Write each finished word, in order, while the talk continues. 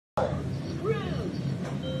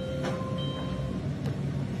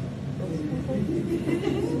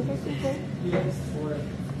Yes, four.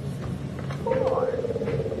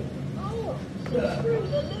 Oh, the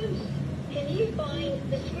screws are loose. Can you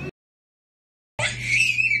find the screws?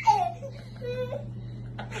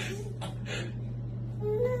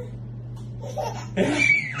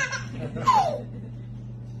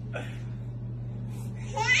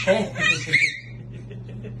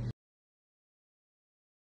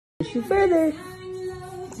 Push you further.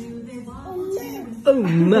 Oh,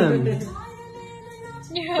 mom.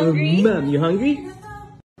 You hungry? Oh, mom, you hungry?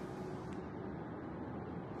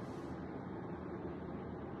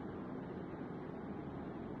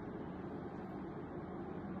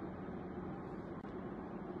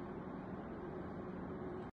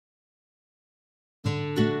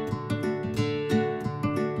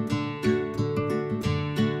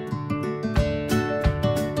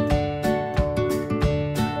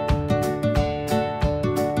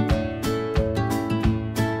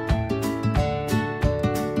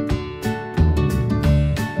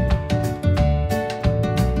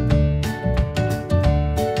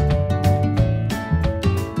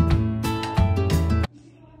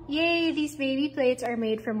 Yay! These baby plates are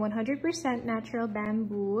made from 100% natural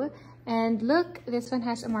bamboo. And look, this one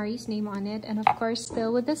has Amari's name on it. And of course,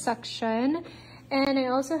 still with the suction. And I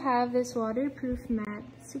also have this waterproof mat.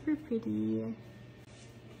 Super pretty.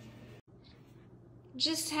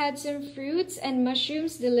 Just had some fruits and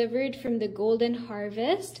mushrooms delivered from the Golden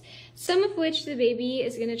Harvest. Some of which the baby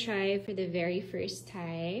is gonna try for the very first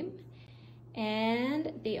time.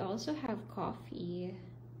 And they also have coffee.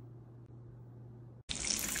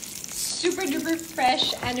 Super duper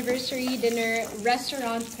fresh anniversary dinner,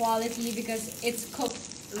 restaurant quality because it's cooked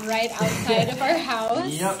right outside of our house.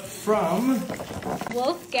 Yep, from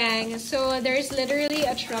Wolfgang. So there's literally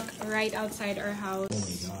a truck right outside our house.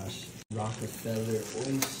 oh my gosh, Rockefeller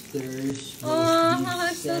oysters, roast Oh,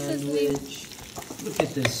 beef it's so sandwich. Look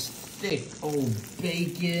at this thick old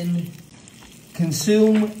bacon.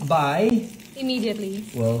 Consume by, Immediately.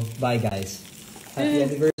 well, bye guys. Happy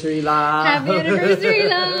anniversary, love. Happy anniversary,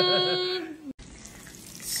 love!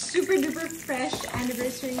 Super duper fresh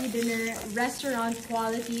anniversary dinner, restaurant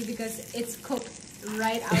quality because it's cooked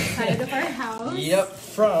right outside of our house. Yep,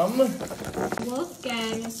 from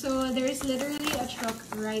Wolfgang. So there's literally a truck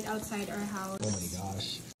right outside our house. oh my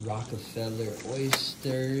gosh, Rockefeller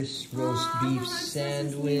oysters, roast beef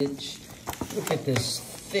sandwich. Look at this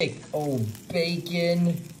thick old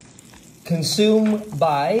bacon. Consume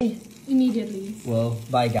by, Immediately. well,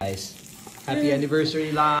 bye guys. Happy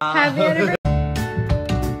anniversary, love. Happy anniversary.